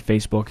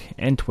Facebook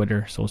and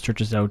Twitter. So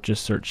search us out.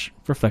 Just search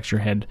for Flex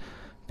Your Head,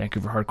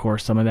 Vancouver Hardcore,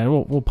 something like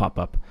that. We'll pop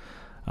up.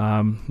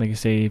 Like I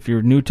say, if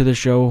you're new to the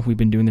show, we've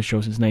been doing the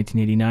show since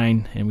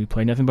 1989, and we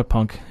play nothing but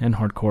punk and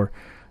hardcore.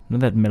 None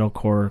of that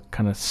metalcore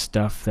kind of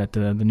stuff that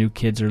the new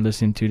kids are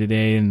listening to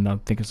today, and I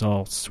think it's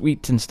all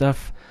sweet and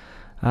stuff.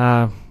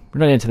 We're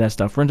not into that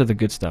stuff. We're into the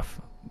good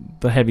stuff,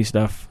 the heavy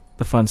stuff,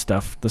 the fun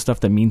stuff, the stuff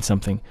that means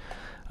something.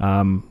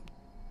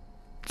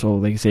 So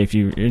like I say, if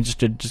you're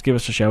interested, just give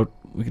us a shout.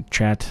 We can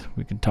chat.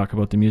 We can talk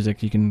about the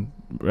music. You can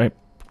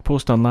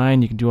post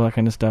online. You can do all that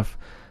kind of stuff.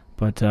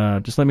 But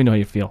just let me know how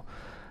you feel.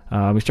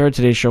 We started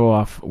today's show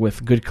off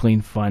with Good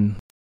Clean Fun.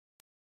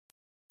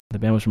 The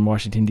band was from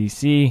Washington,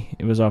 D.C.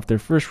 It was off their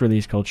first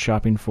release called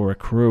Shopping for a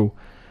Crew,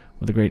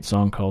 with a great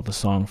song called The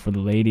Song for the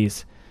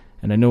Ladies.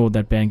 And I know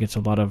that band gets a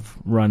lot of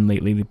run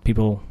lately.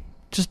 People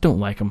just don't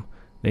like them.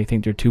 They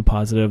think they're too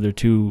positive, they're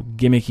too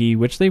gimmicky,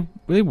 which they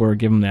were,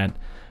 give them that.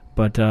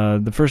 But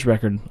the first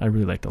record I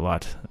really liked a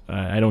lot.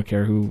 I don't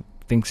care who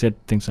thinks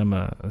I'm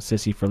a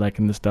sissy for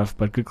liking this stuff,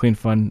 but Good Clean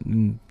Fun,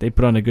 and they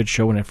put on a good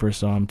show when I first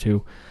saw them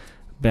too.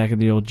 Back at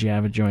the old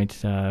Java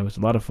joint. It was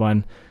a lot of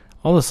fun.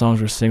 All the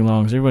songs were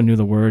sing-alongs. Everyone knew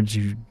the words.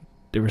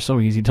 They were so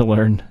easy to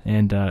learn,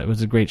 and it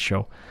was a great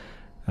show.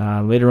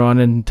 Later on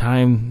in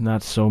time,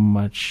 not so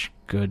much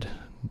good.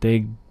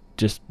 They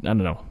just, I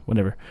don't know,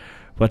 whatever.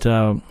 But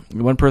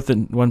one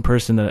person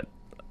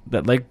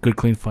that liked Good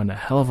Clean Fun a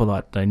hell of a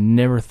lot that I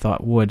never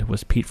thought would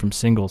was Pete from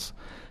Singles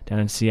down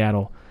in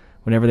Seattle.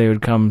 Whenever they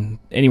would come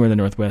anywhere in the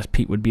Northwest,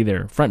 Pete would be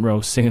there, front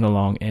row, singing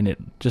along, and it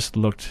just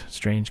looked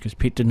strange because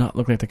Pete did not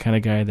look like the kind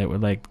of guy that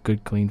would like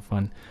Good Clean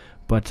Fun.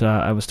 But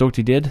I was stoked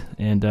he did,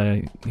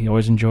 and he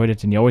always enjoyed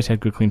it, and he always had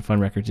Good Clean Fun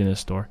records in his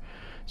store.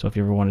 So if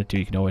you ever wanted to,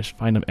 you can always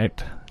find them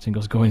at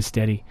Singles Going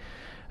Steady.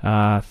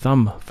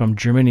 Thumb from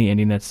Germany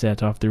ending that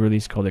set off the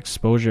release called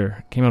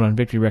Exposure. Came out on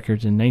Victory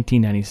Records in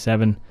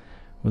 1997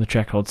 with a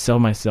track called Sell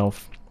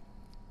Myself.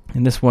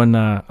 And this one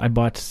I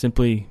bought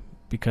simply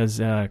because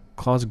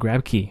Klaus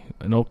Grabke,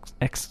 an old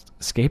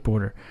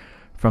ex-skateboarder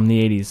from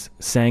the 80s,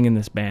 sang in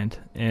this band.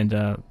 And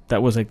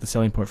that was like the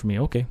selling point for me.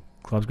 Okay,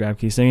 Klaus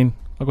Grabke singing,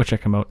 I'll go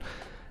check him out.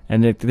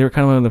 And they were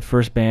kind of one of the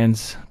first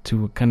bands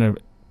to kind of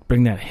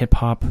bring that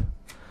hip-hop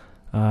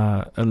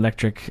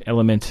electric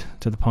element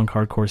to the punk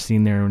hardcore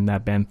scene there in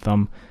that band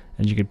Thumb,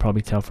 as you could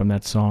probably tell from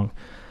that song.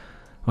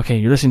 Okay,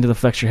 you're listening to the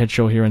Flex Your Head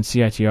show here on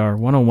CITR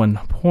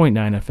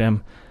 101.9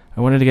 FM.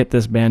 I wanted to get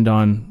this band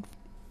on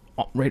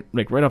right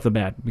off the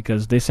bat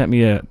because they sent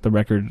me the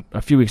record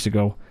a few weeks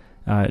ago.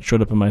 It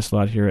showed up in my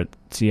slot here at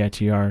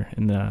CITR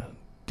in the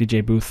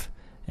DJ booth,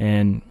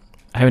 and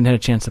I haven't had a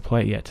chance to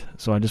play it yet.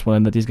 So I just wanted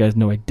to let these guys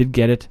know I did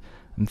get it.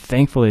 I'm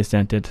thankful they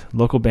sent it.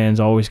 Local bands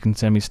always can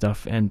send me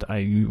stuff, and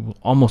I will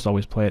almost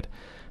always play it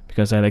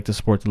because I like to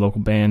support the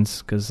local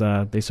bands because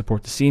they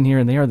support the scene here,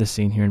 and they are the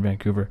scene here in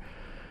Vancouver.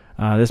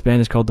 This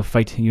band is called The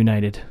Fight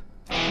United.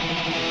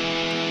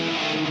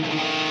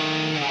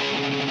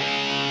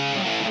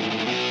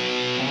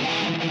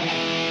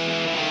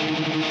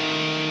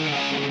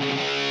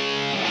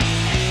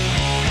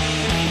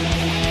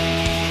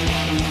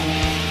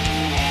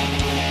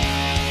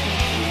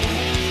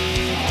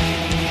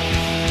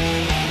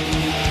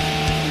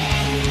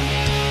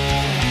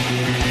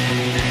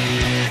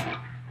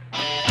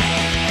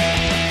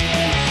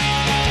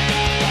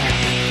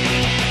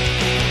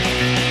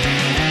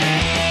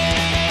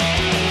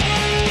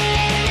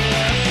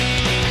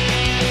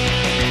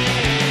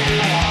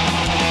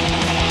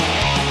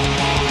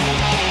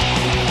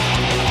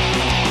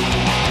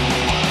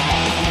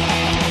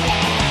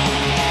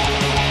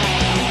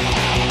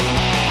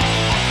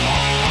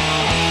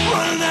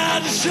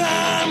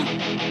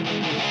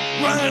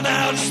 Running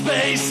out of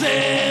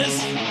spaces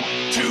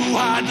to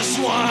hide the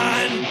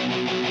swine,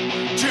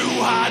 to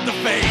hide the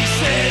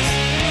faces.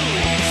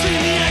 See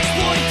the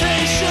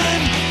exploitation,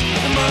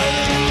 the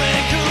murder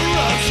and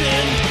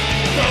corruption.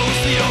 Those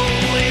the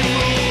only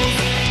rules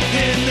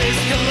in this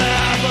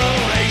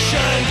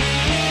collaboration.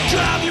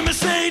 Drive your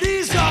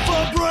Mercedes off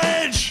a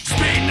bridge,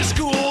 speeding to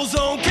school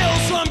zone, kill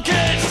some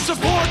kids.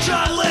 Support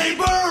child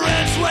labor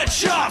and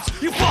sweatshops.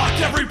 You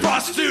fucked every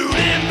prostitute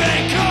in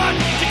Bangkok.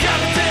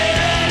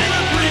 Decapitated in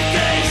a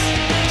briefcase.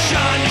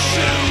 Shine your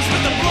shoes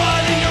with the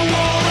blood in your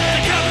wallet.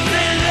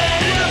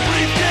 Decapitated in a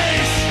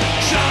briefcase.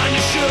 Shine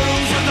your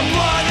shoes with the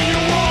blood in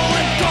your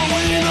wallet.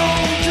 Going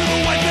home to the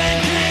white man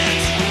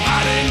kids,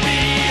 hiding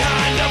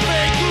behind a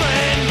fake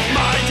grin.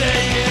 My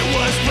day, it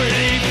was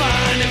pretty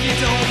fine, if you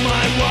don't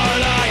mind what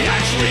I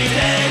actually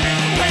did.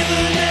 Pay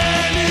the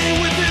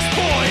nanny with this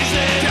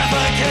poison.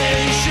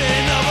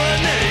 Defecation of a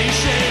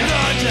nation.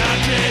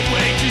 Adapted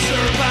way to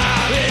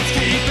survive. It's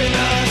keeping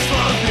us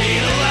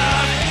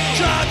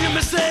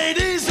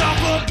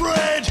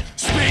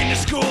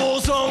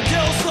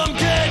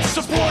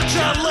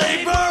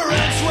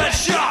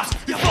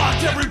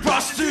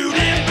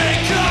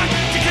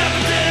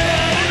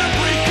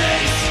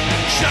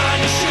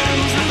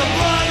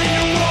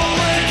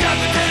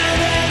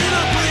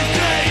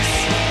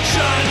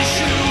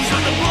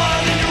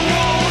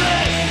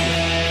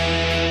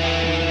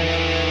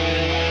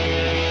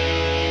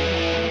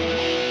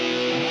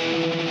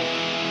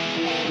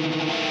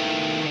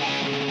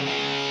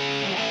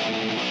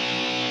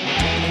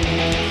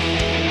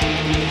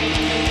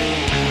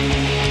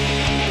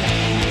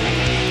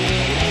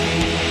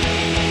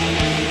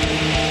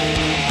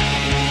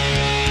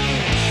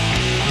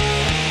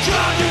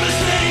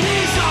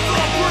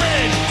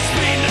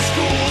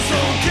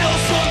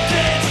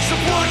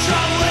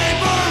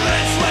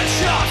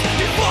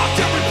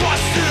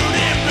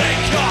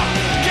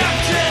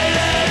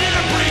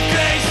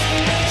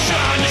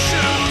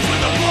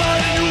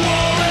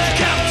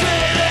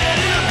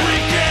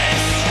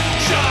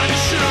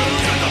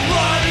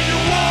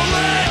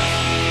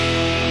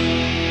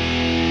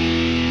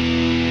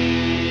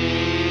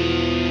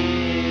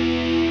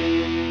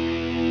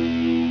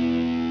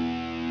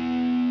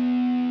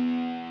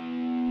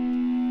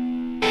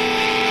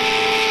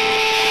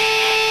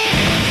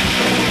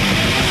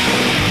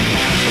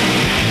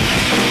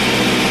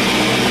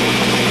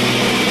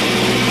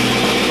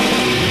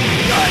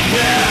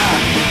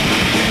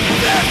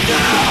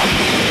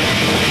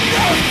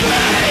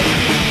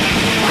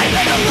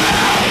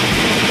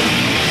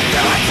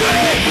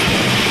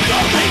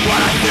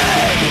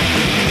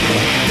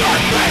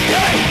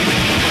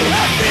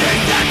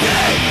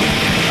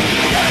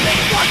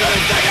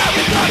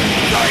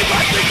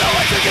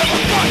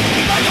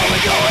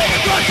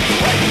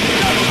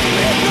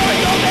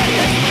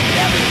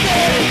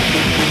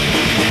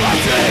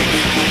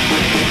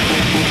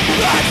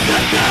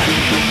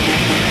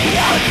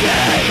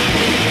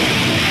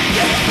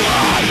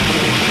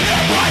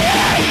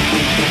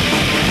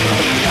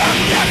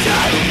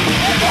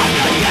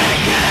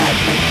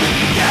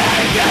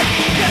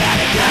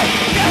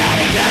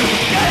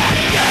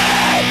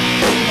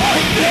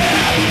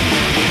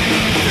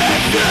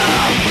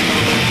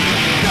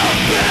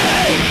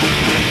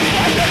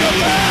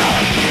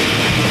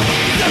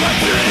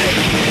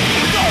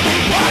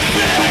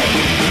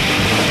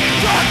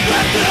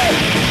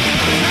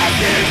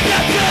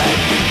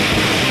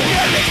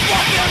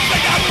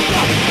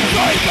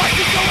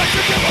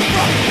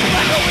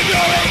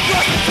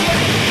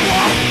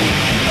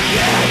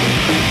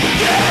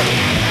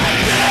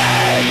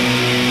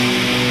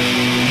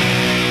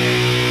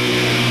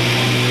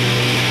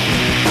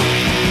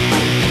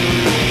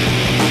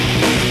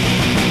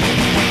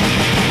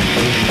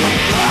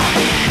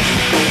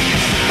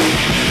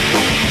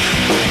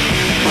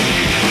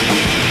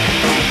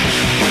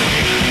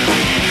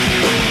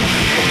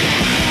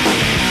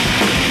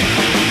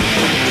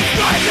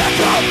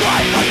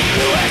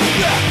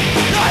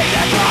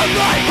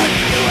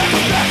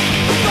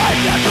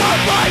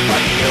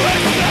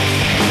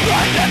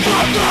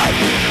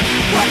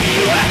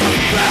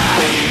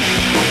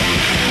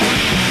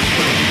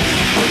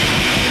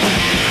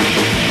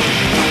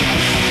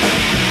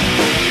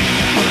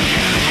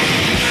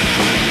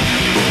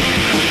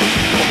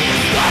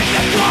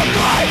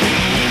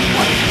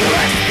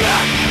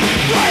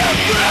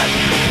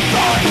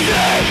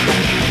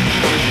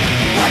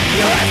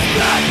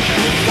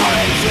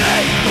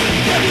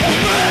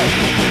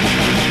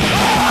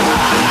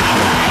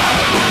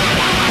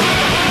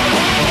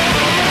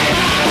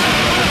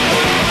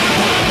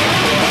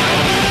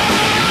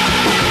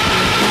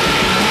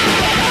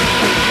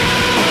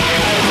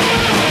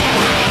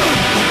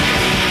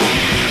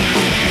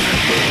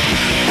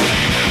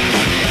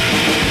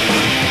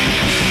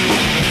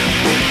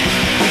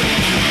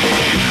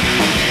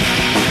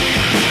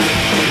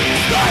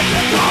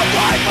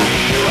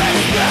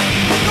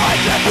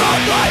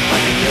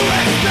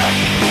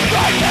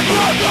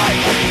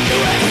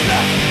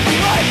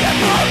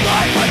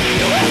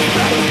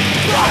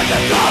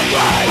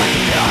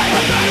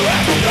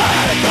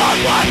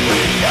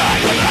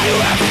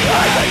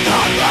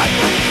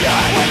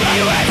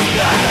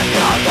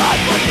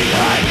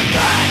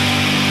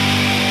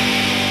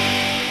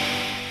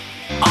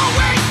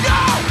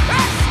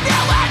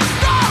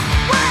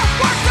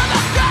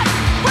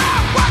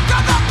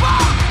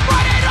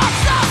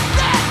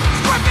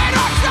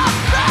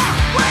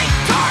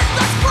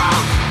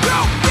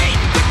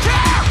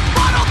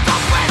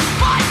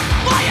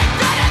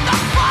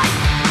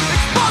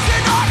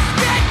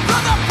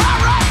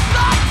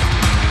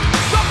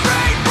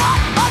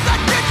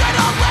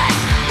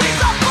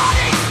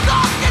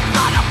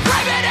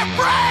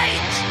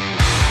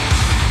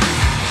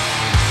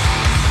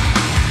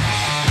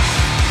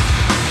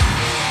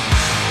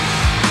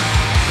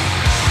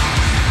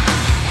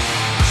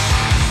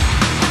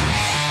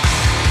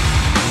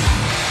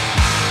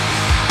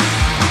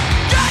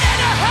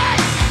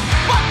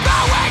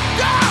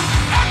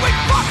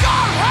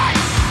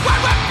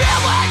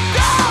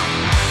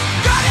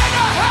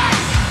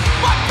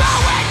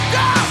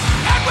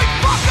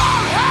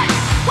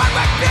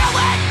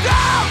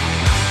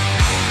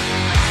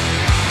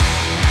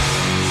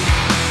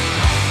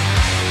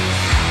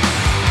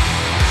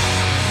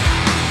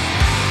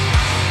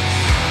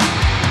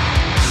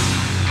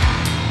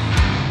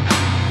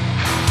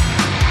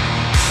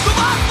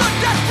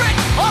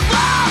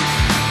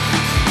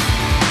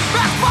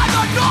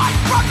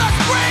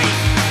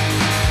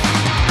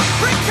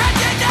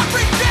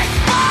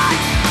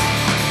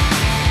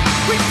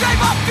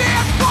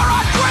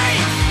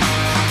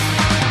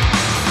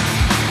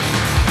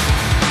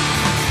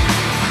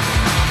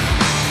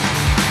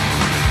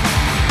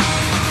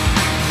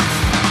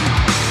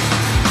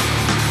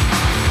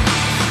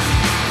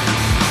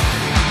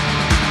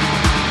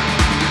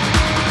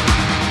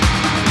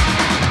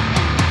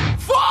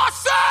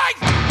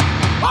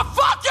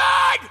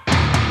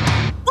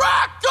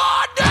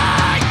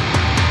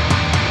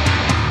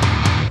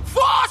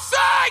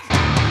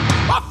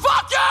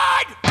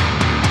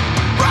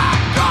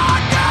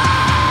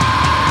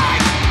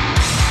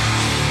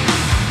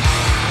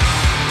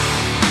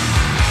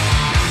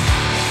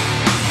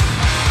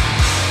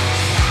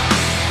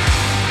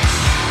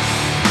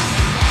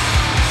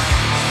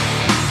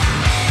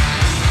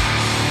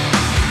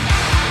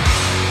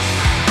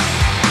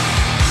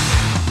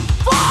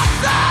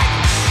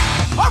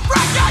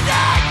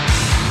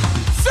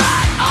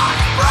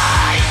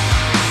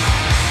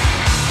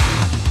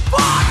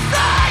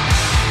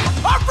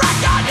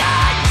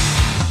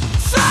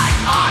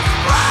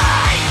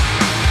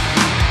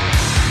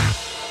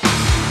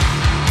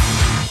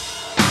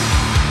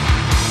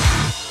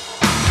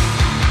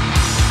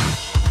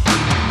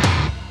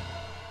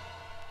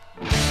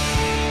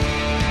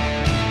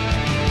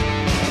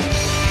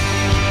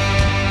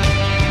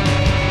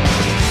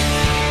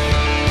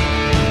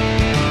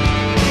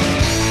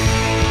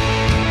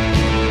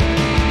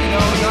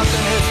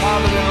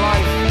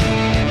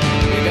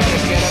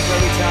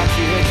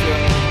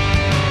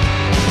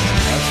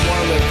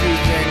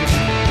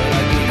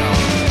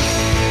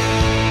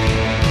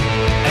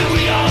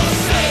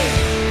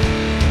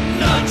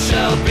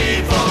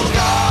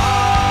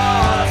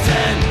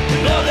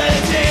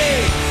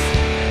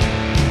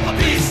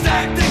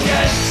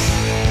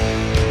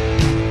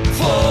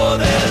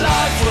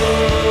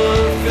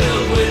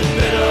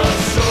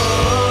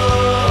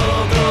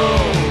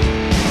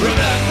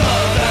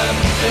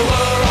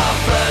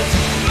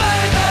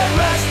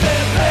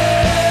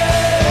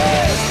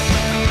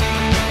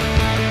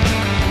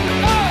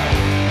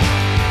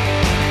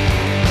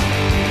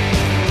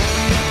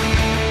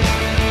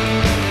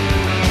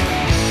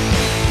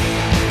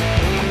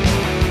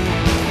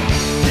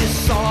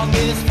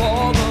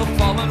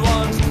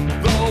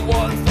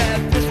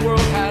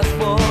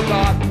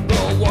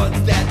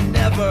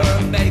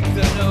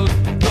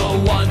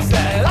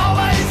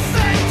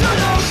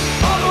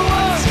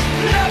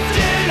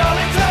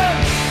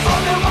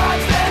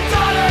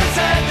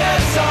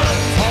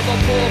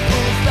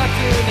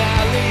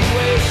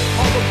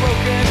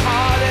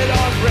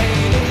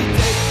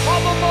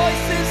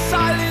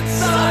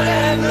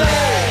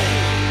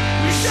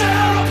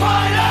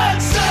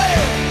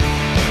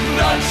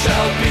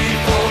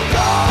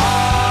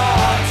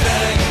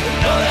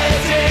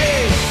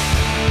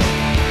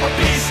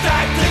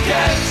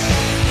against.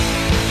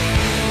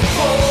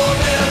 For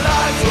their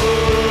lives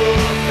were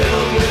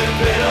filled with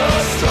bitter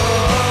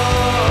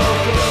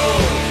struggles.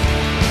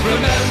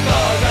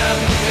 Remember them,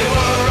 they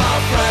were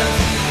our friends.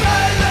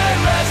 May they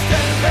rest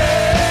in peace.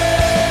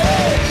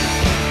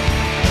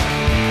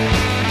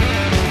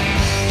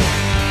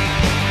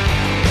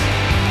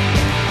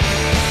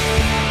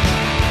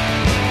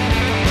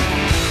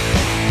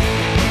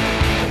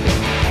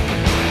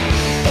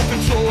 Open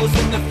sores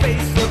in the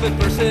face of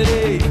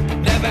adversity.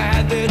 Never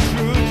had their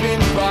true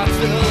dreams brought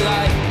to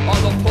light.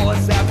 All the poor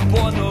sap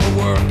born the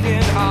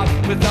working hard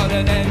without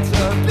an end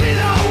to be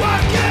the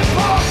working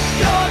poor.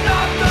 You're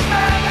not the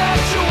man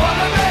that you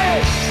wanna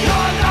be.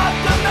 You're not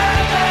the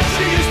man that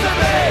you used to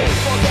be.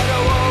 For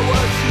better or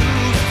worse, you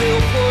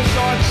still push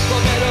on. For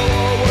better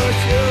or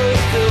worse, you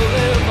still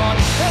live on.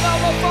 And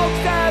all the folks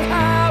that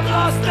have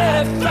lost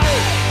their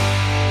faith,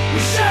 we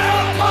share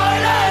a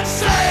point and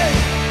sing.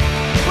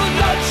 For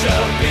none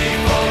shall be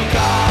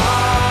forgotten.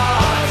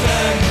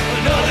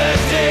 Another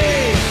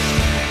deed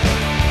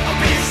I'll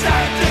be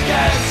stacked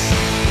against.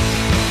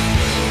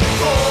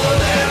 For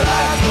their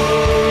lives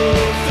were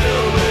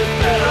filled with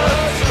bitter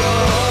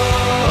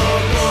struggles.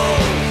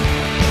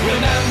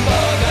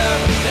 Remember them,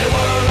 they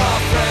were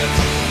our friends.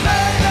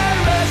 May they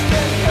rest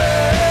in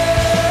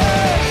peace.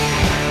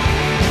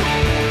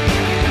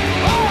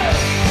 Oh!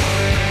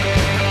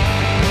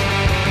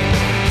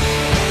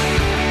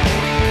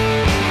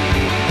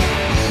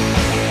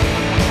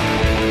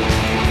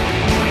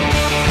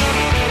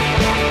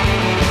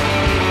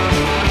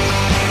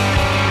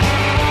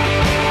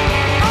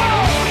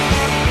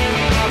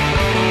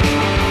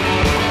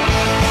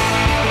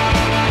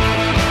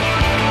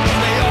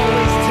 They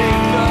always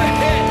take the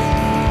hit,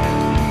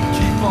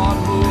 keep on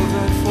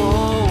moving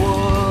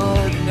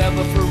forward,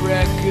 never for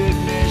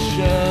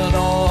recognition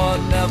or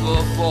never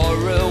for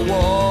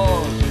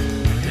reward.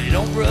 They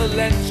don't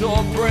relent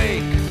or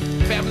break,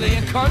 family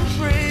and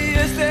country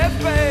is their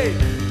fate.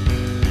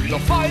 The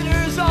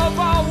fighters of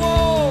our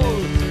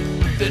wars,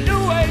 the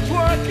new age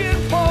working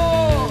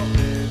poor.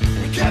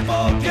 We can't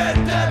forget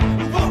them,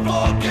 we won't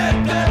forget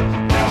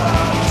them. Never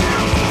to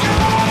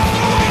forget.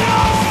 We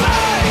all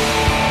say,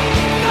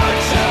 none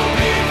shall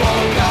be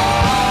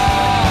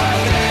forgotten.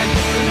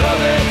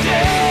 Another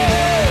day,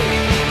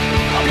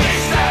 I'll be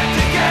stacked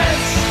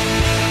against.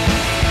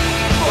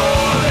 For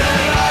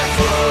their lives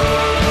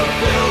were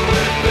filled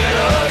with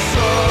bitter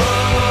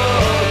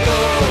struggles.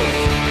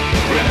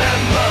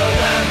 Remember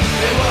them,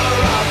 they were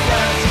our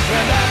friends.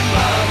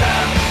 Remember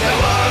them, they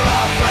were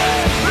our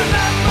friends.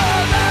 Remember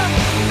them,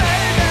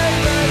 may they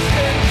rest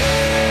in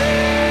peace.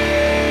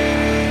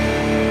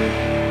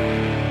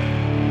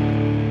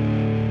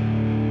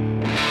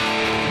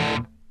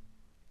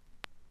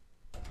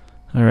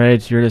 All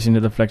right, you're listening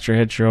to the Flex Your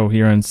Head Show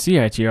here on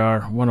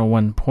CITR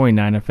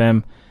 101.9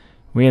 FM.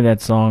 We had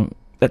that song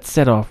that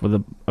set off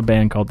with a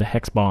band called the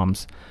Hex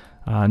Bombs,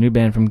 a new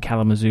band from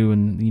Kalamazoo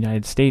in the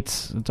United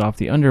States. It's off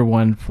the Under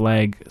One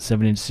Flag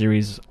 7-inch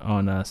series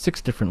on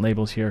 6 different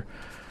labels here,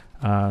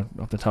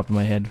 off the top of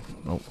my head.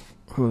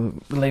 The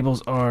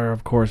labels are,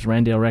 of course,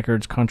 Randale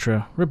Records,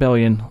 Contra,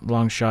 Rebellion,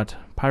 Longshot,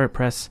 Pirate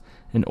Press,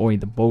 and Oi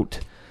the Boat.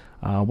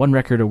 1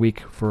 record a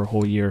week for a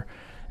whole year,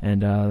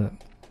 and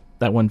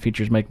that one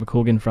features Mike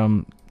McColgan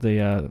from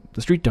the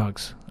Street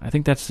Dogs. I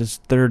think that's his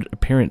 3rd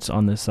appearance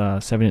on this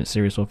 7-inch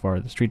series so far.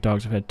 The Street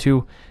Dogs have had 2,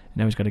 and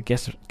now he's got a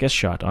guest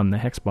shot on the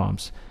Hex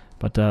Bombs.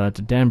 But it's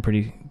a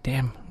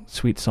damn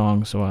sweet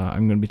song, so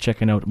I'm going to be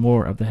checking out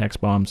more of the Hex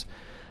Bombs.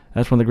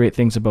 That's one of the great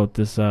things about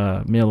this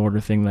mail order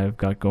thing that I've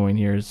got going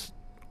here is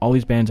all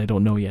these bands I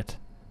don't know yet,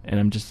 and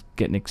I'm just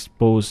getting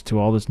exposed to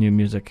all this new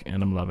music,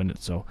 and I'm loving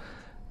it. So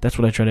that's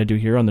what I try to do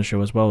here on the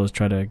show as well, is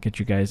try to get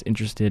you guys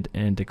interested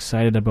and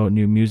excited about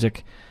new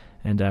music,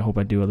 and I hope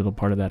I do a little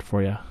part of that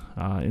for you.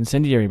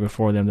 Incendiary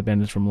before them, the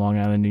band is from Long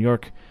Island, New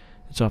York.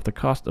 It's off the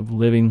Cost of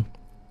Living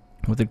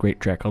with a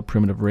great track called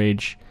Primitive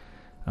Rage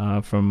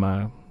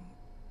from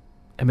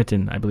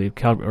Edmonton, I believe.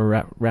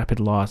 Rapid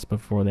Loss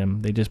before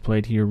them. They just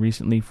played here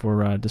recently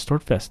for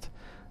Distort Fest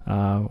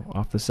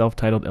off the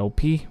self-titled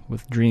LP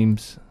with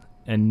Dreams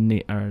and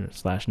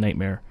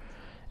 /Nightmare.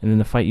 And then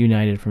the Fight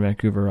United from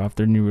Vancouver off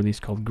their new release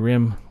called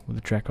Grim with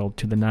a track called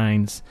To the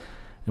Nines.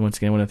 And once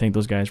again, I want to thank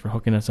those guys for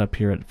hooking us up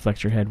here at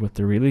Flex Your Head with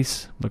the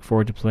release. Look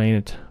forward to playing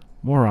it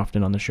more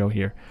often on the show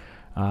here.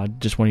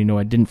 Just want you to know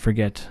I didn't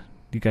forget.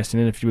 You guys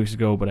sent in a few weeks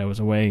ago, but I was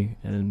away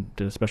and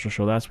did a special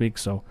show last week,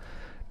 so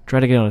try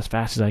to get out as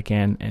fast as I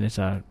can, and it's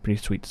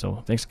pretty sweet.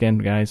 So thanks again,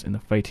 guys, in the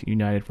Fight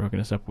United for hooking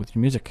us up with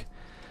your music.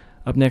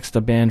 Up next,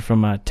 a band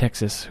from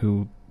Texas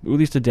who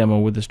released a demo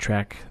with this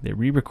track. They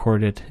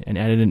re-recorded it and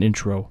added an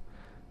intro.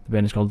 The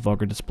band is called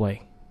Vulgar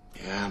Display.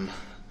 I am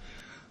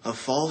a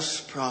false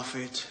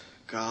prophet.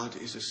 God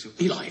is a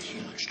super... Eli,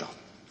 stop.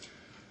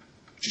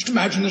 Just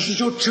imagine this is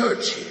your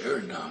church here,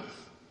 and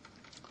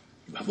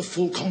you have a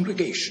full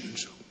congregation,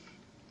 so...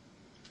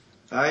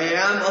 I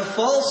am a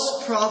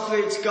false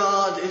prophet.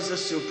 God is a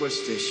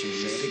superstition.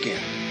 Say it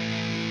again.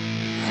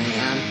 I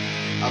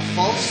am A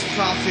false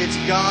prophet,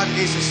 God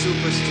is a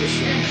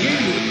superstition. Can't hear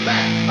you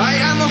back. I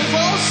am a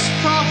false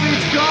prophet,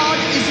 God